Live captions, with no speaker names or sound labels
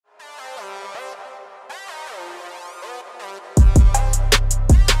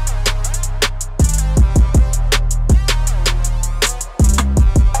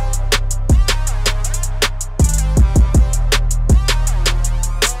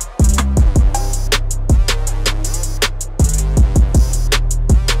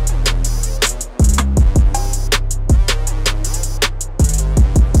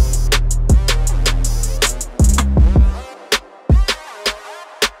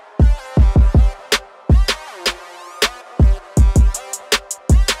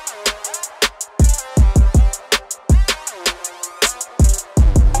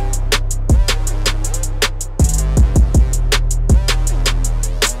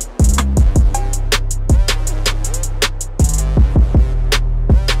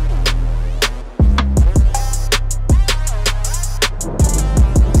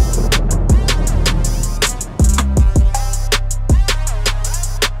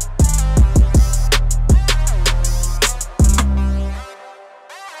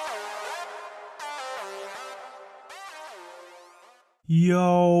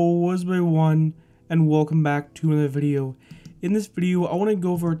Yo, what's everyone, and welcome back to another video. In this video, I want to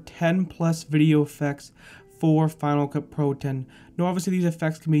go over 10 plus video effects for Final Cut Pro 10. Now obviously these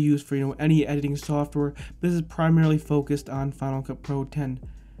effects can be used for any editing software, but this is primarily focused on Final Cut Pro 10.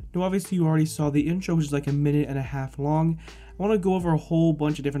 Now obviously you already saw the intro, which is like a minute and a half long. I want to go over a whole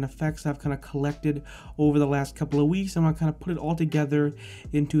bunch of different effects I've kind of collected over the last couple of weeks. I'm going to kind of put it all together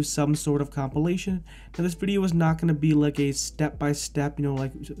into some sort of compilation. Now this video is not going to be like a step-by-step,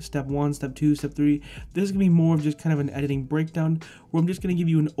 like step 1, step 2, step 3. This is going to be more of just kind of an editing breakdown where I'm just going to give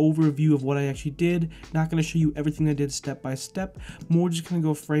you an overview of what I actually did. Not going to show you everything I did step by step. More just going to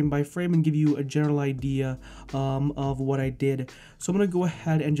go frame by frame and give you a general idea of what I did. So I'm going to go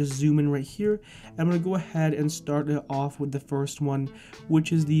ahead and just zoom in right here. I'm going to go ahead and start it off with the first one,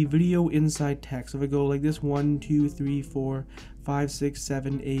 which is the video inside text. So if I go like this, 1, 2, 3, 4, 5, 6,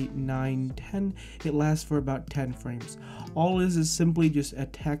 7, 8, 9, 10, it lasts for about 10 frames. All it is simply just a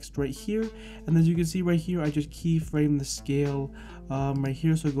text right here, and as you can see right here, I just keyframe the scale right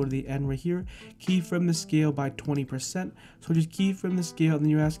here. So I go to the end right here, keyframe the scale by 20%. So just keyframe the scale, and then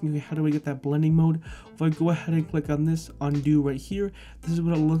you're asking, okay, how do I get that blending mode? If I go ahead and click on this, undo right here, this is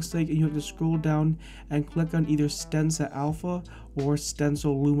what it looks like, and you have to scroll down and click on either Stencil Alpha or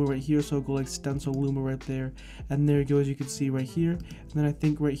Stencil Luma right here. So I'll go like Stencil Luma right there, and there it goes. You can see right here, and then I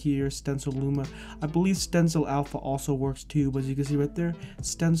think right here Stencil Luma. I believe Stencil Alpha also works too, but as you can see right there,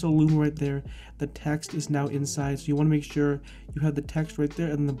 Stencil Luma right there, the text is now inside. So you want to make sure you have the text right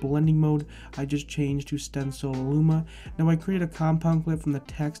there, and the blending mode I just changed to Stencil Luma. Now I created a compound clip from the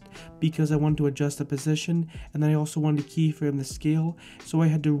text because I wanted to adjust the position, and then I also wanted to keyframe the scale, so I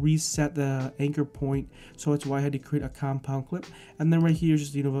had to reset the anchor point. So that's why I had to create a compound clip. And then right here is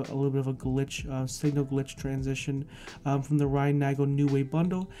just a little bit of a glitch, signal glitch transition from the Ryan Nagel New Way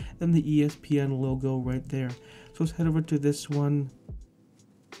bundle and the ESPN logo right there. So let's head over to this one.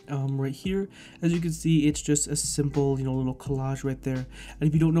 Right here, as you can see, it's just a simple little collage right there. And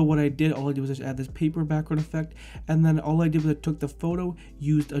if you don't know what I did, all I did was just add this paper background effect, and then all I did was I took the photo,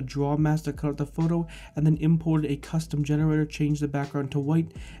 used a draw mask to cut out the photo, and then imported a custom generator, changed the background to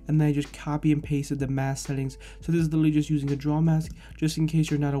white, and then I just copy and pasted the mask settings. So this is literally just using a draw mask. Just in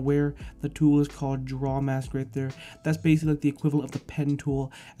case you're not aware, the tool is called draw mask right there. That's basically like the equivalent of the pen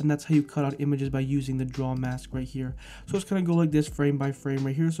tool, and that's how you cut out images, by using the draw mask right here. So it's gonna go like this, frame by frame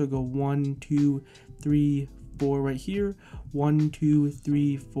right here. So go 1, 2, 3, 4 right here, 1, 2,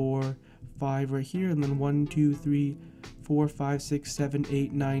 3, 4, 5 right here, and then 1, 2, 3, 4, 5, 6, 7,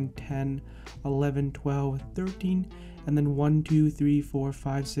 8, 9, 10, 11, 12, 13, and then 1, 2, 3, 4,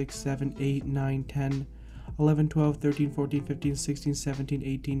 5, 6, 7, 8, 9, 10, 11, 12, 13, 14, 15, 16, 17,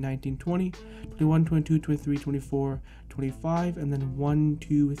 18, 19, 20, 21, 22, 23, 24, 25, and then 1,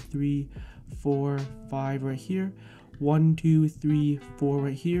 2, 3, 4, 5 right here, 1, 2, 3, 4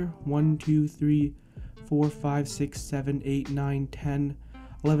 right here, 1, 2, 3, 4, 5, 6, 7, 8, 9, 10,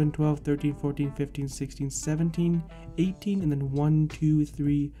 11, 12, 13, 14, 15, 16, 17, 18, and then 1, 2,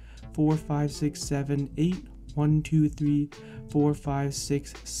 3, 4, 5, 6, 7, 8, 1, 2, 3, 4, 5,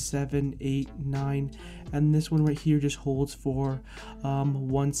 6, 7, 8, 9, and this one right here just holds for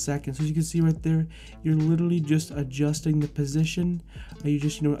 1 second. So as you can see right there, you're literally just adjusting the position. You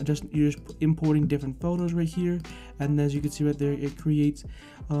just you're just importing different photos right here, and as you can see right there, it creates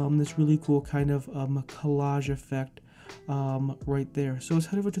this really cool kind of collage effect right there. So let's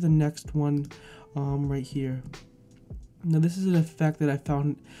head over to the next one right here. Now this is an effect that I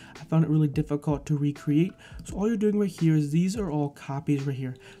found it really difficult to recreate. So all you're doing right here is, these are all copies right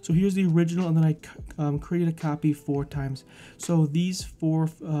here. So here's the original, and then I created a copy 4 times. So these 4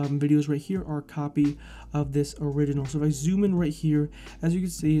 videos right here are a copy of this original. So if I zoom in right here, as you can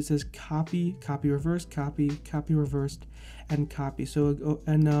see, it says copy, copy reversed, copy, copy reversed, and copy. So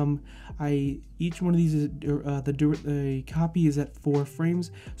each one of these is the copy is at 4 frames.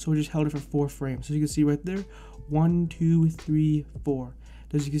 So I just held it for 4 frames. So you can see right there, 1, 2, 3, 4.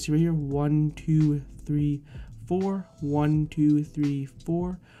 As you can see right here, 1, 2, 3, 4, 1, 2, 3,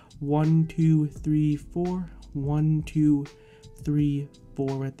 4, 1, 2, 3, 4, 1, 2, 3, 4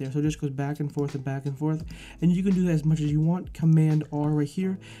 right there. So it just goes back and forth and back and forth, and you can do that as much as you want. Command R right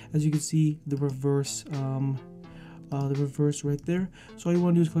here, as you can see the reverse right there. So all you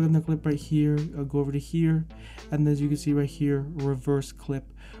want to do is click on the clip right here, go over to here, and as you can see right here, reverse clip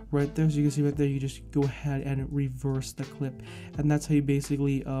right there. So you can see right there, you just go ahead and reverse the clip, and that's how you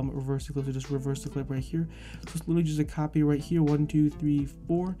basically reverse the clip. So just reverse the clip right here. So it's literally just a copy right here, 1, 2, 3,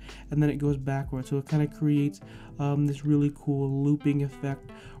 4, and then it goes backwards. So it kind of creates this really cool looping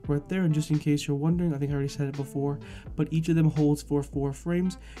effect right there. And just in case you're wondering, I think I already said it before, but each of them holds for 4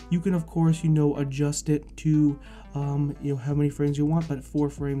 frames. You can of course, adjust it to how many frames you want, but 4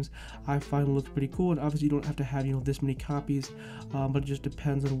 frames I find looks pretty cool. And obviously you don't have to have this many copies, but it just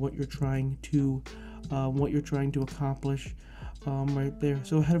depends on what you're trying to accomplish right there.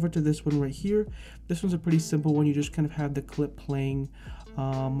 So head over to this one right here. This one's a pretty simple one. You just kind of have the clip playing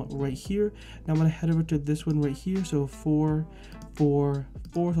right here. Now I'm gonna head over to this one right here. So 4, 4,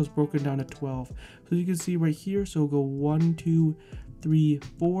 4, so it's broken down to 12. So you can see right here, so go 1, 2, 3,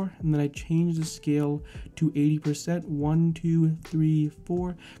 4, and then I change the scale to 80%. 1, 2, 3,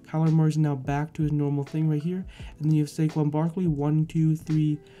 4. Kyler Murray's now back to his normal thing right here. And then you have Saquon Barkley, 1, 2,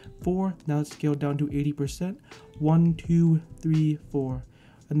 3, 4. Now it's scaled down to 80%. 1, 2, 3, 4.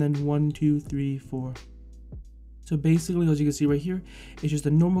 And then 1, 2, 3, 4. So basically, as you can see right here, it's just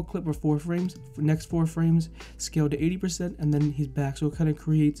a normal clip for 4 frames. For next 4 frames, scaled to 80%, and then he's back. So it kind of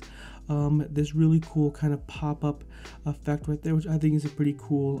creates this really cool kind of pop-up effect right there, which I think is a pretty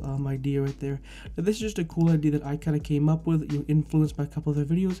cool idea right there. Now this is just a cool idea that I kind of came up with, influenced by a couple other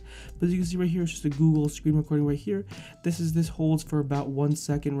videos. But as you can see right here, it's just a Google screen recording right here. This holds for about 1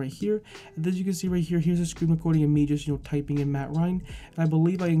 second right here. And as you can see right here, here's a screen recording of me just typing in Matt Ryan. And I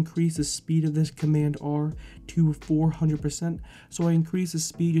believe I increased the speed of this Command R to 400%. So I increased the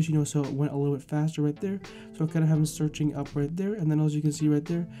speed just so it went a little bit faster right there. So I kind of have him searching up right there, and then as you can see right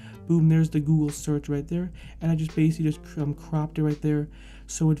there, boom, there's the Google search right there. And I just basically just cropped it right there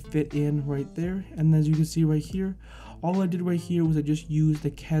so it fit in right there. And as you can see right here, all I did right here was I just used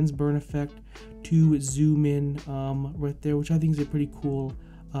the Ken's burn effect to zoom in right there, which I think is a pretty cool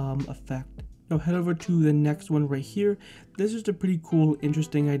effect. Now head over to the next one right here. This is a pretty cool,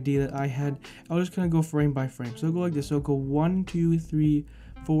 interesting idea that I had. I'll just kind of go frame by frame. So I'll go like this. So I'll go 1, 2, 3,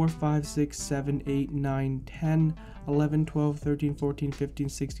 4, 5, 6, 7, 8, 9, 10, 11, 12, 13, 14, 15,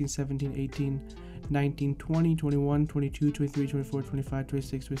 16, 17, 18, 19, 20, 21, 22, 23, 24, 25,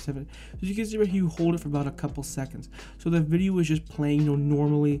 26, 27. So you can see right here, you hold it for about a couple seconds. So the video is just playing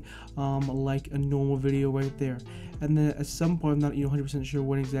normally like a normal video right there. And then at some point, I'm not 100% sure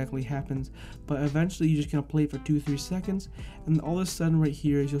what exactly happens, but eventually you just kind of play it for 2-3 seconds, and all of a sudden right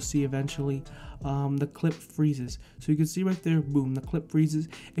here, as you'll see eventually, the clip freezes. So you can see right there, boom, the clip freezes.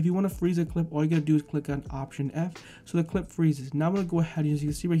 If you want to freeze a clip, all you gotta do is click on Option F, so the clip freezes. Now I'm gonna go ahead, as you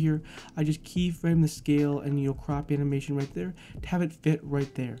can see right here, I just keyframe the scale and crop animation right there to have it fit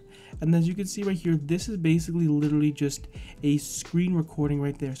right there. And as you can see right here, this is basically literally just a screen recording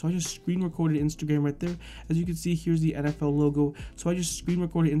right there. So I just screen recorded Instagram right there. As you can see, here's the NFL logo. So I just screen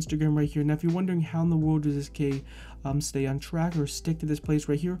recorded Instagram right here. Now if you're wondering how in the world does this K stay on track or stick to this place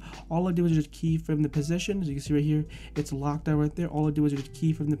right here, all I did was just keyframe the position. As you can see right here, it's locked out right there. All I did was just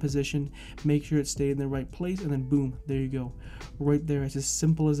keyframe the position, make sure it stayed in the right place, and then boom, there you go, right there. It's as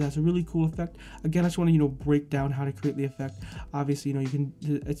simple as that. It's a really cool effect. Again, I just want to break down how to create the effect. Obviously, you can,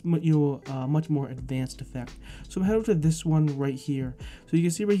 it's much more advanced effect. So head over to this one right here. So you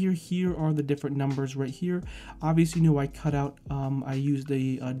can see right here, here are the different numbers right here. Obviously, I cut out, I used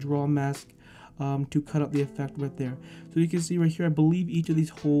a draw mask to cut out the effect right there. So you can see right here, I believe each of these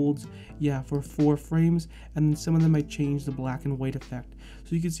holds, for 4 frames, and then some of them I change the black and white effect.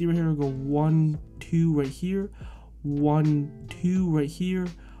 So you can see right here, I'll go 1, 2 right here, 1, 2 right here,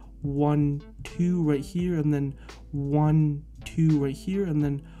 1, 2 right here, and then 1, 2 right here, and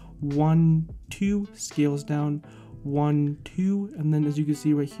then 1, 2, scales down, 1, 2, and then as you can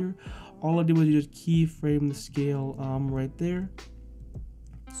see right here, all I did was just keyframe the scale right there.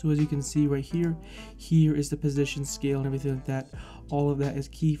 So as you can see right here, here is the position scale and everything like that. All of that is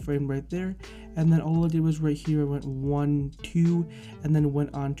keyframed right there. And then all I did was right here, I went 1, 2, and then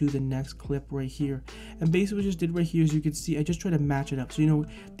went on to the next clip right here. And basically what I just did right here, as you can see, I just try to match it up. So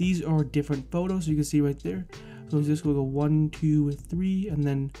these are different photos, so you can see right there. So I'm just gonna go 1, 2, 3, and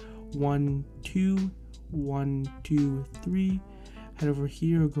then 1, 2, 1, 2, 3. Head over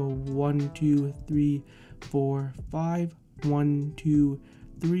here, go 1, 2, 3, 4, 5, 1, 2,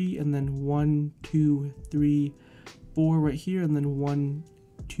 3, and then 1, 2, 3, 4 right here, and then 1,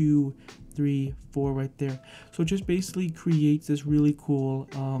 2, 3, 4 right there. So it just basically creates this really cool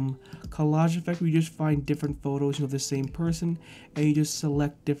collage effect where you just find different photos of the same person, and you just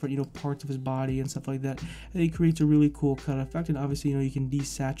select different parts of his body and stuff like that, and it creates a really cool cut effect. And obviously you can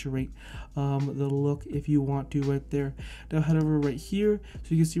desaturate the look if you want to right there. Now head over right here, so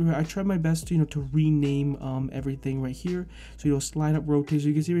you can see where I tried my best to to rename everything right here. So slide up, rotate. So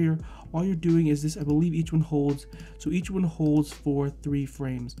you can see right here, all you're doing is this. I believe each one holds, so each one holds for 3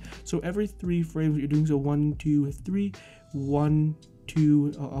 frames. So every 3 frames you're doing, so 1, 2, 3, 1,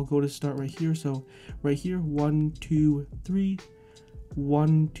 2, I'll go to start right here. So right here, 1, 2, 3,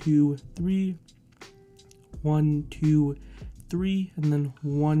 1, 2, 3, 1, 2, 3, and then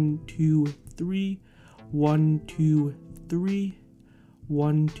 1, 2, 3, 1, 2, 3,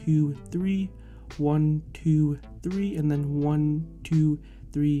 1, 2, 3, 1, 2, 3, and then 1, 2,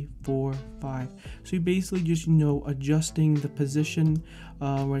 3, 4, 5. So you basically just, you know, adjusting the position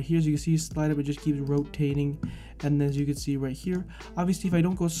right here. As you can see, slide up, it just keeps rotating. And then as you can see right here, obviously if I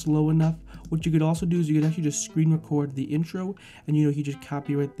don't go slow enough, what you could also do is you could actually just screen record the intro, and you know, you just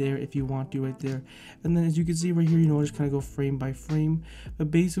copy right there if you want to right there. And then as you can see right here, you know, I'll just kind of go frame by frame. But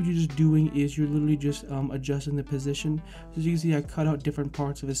basically what you're just doing is you're literally just adjusting the position. So as you can see, I cut out different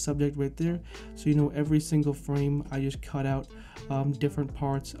parts of the subject right there. So you know, every single frame I just cut out different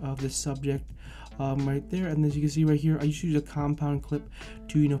parts of the subject right there. And as you can see right here, I just use a compound clip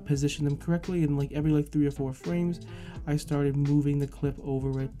to, you know, position them correctly, and like every 3 or 4 frames I started moving the clip over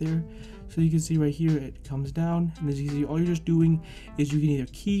right there. So you can see right here it comes down, and as you can see, all you're just doing is you can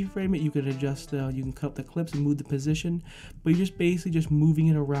either keyframe it, you can adjust, you can cut up the clips and move the position, but you're just basically just moving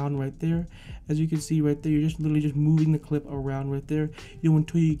it around right there. As you can see right there, you're just literally just moving the clip around right there, you know,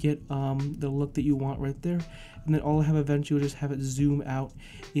 until you get the look that you want right there. And then all I have eventually will just have it zoom out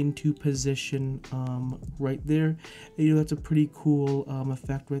into position right there. And, you know, that's a pretty cool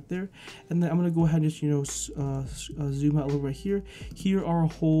effect right there. And then I'm gonna go ahead and just, you know, zoom out a little right here. Here are a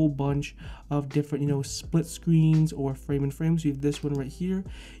whole bunch of different, you know, split screens or frame in frame. So you have this one right here,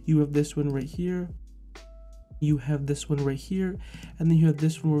 you have this one right here, you have this one right here, and then you have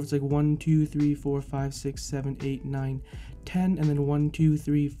this one where it's like 1, 2, 3, 4, 5, 6, 7, 8, 9, 10, and then 1, 2,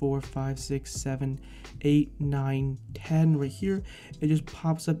 3, 4, 5, 6, 7, 8, 9, 10 right here. It just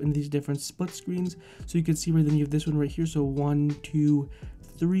pops up in these different split screens. So you can see right then you have this one right here. So 1, 2,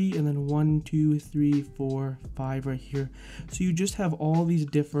 3, and then 1, 2, 3, 4, 5 right here. So you just have all these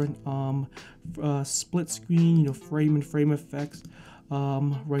different split screen, you know, frame and frame effects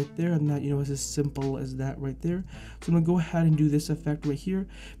right there, and that, you know, is as simple as that right there. So I'm gonna go ahead and do this effect right here.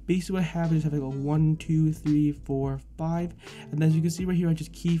 Basically what I have is I have like a 1, 2, 3, 4, 5, and as you can see right here, I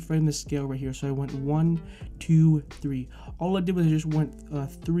just keyframe the scale right here. So I went 1, 2, 3. All I did was I just went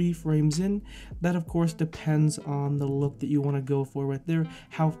 3 frames in. That of course depends on the look that you want to go for right there,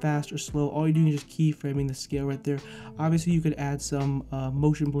 how fast or slow. All you're doing is just keyframing the scale right there. Obviously you could add some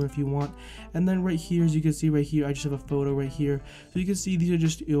motion blur if you want. And then right here, as you can see right here, I just have a photo right here. So you can see these are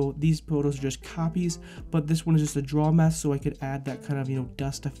just, you know, these photos are just copies, but this one is just a draw mask, so I could add that kind of, you know,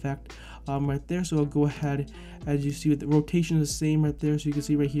 dust effect right there. So I'll go ahead, as you see, the rotation is the same right there. So you can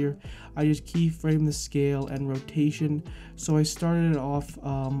see right here, I just keyframe the scale and rotation. So I started it off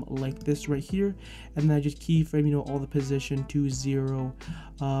like this right here, and then I just keyframe, you know, all the position to 0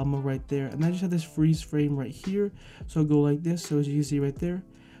 right there. And I just have this freeze frame right here. So I'll go like this. So as you can see right there,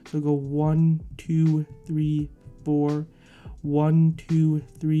 so I'll go 1, 2, 3, 4, 1, 2,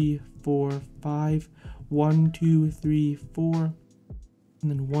 3, 4, 5, 1, 2, 3, 4, and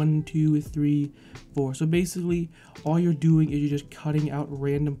then 1, 2, 3, 4. So basically all you're doing is you're just cutting out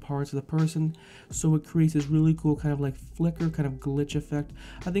random parts of the person, so it creates this really cool kind of like flicker, kind of glitch effect.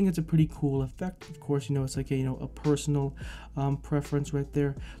 I think it's a pretty cool effect. Of course, you know, it's like a, you know, a personal preference right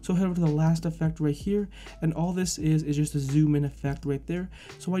there. So head over to the last effect right here, and all this is just a zoom in effect right there.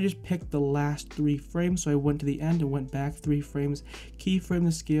 So I just picked the last 3 frames, so I went to the end and went back 3 frames, keyframe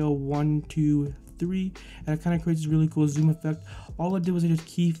the scale 1, 2, 3, and it kind of creates this really cool zoom effect. All I did was I just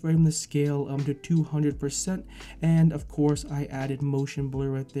keyframe the scale to 200%, and of course I added motion blur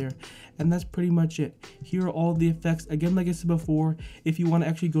right there, and that's pretty much it. Here are all the effects. Again, like I said before, if you want to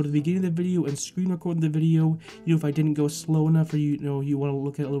actually go to the beginning of the video and screen record the video, you know, if I didn't go slow enough, or you know, you want to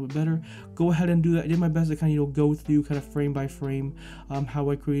look at it a little bit better, go ahead and do that. I did my best to kind of, you know, go through kind of frame by frame how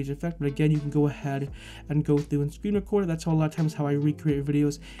I create the effect, but again, you can go ahead and go through and screen record it. That's how a lot of times how I recreate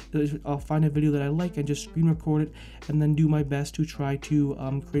videos. I'll find a video that I like and just screen record it, and then do my best to try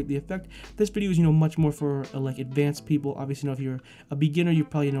to create the effect. This video is, you know, much more for like advanced people. Obviously, you know, if you're a beginner, you're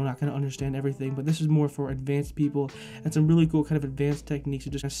probably, you know, not going to understand everything, but this is more for advanced people, and some really cool kind of advanced techniques to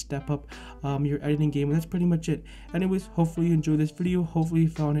just kind of step up your editing game. And that's pretty much it. Anyways, hopefully you enjoyed this video. Hopefully you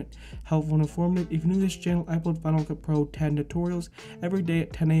found it helpful and informative. If you're new to this channel, I upload Final Cut Pro 10 tutorials every day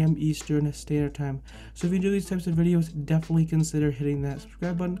at 10 a.m. Eastern Standard Time. So if you enjoy these types of videos, definitely consider hitting that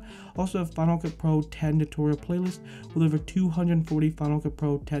subscribe button. Also have Final Cut Pro 10 tutorial playlist with over 240 Final Cut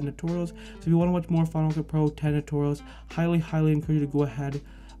Pro 10 tutorials. So if you want to watch more Final Cut Pro 10 tutorials, highly encourage you to go ahead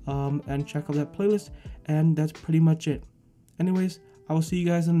and check out that playlist. And that's pretty much it. Anyways, I will see you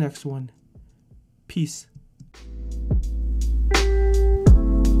guys in the next one. Peace.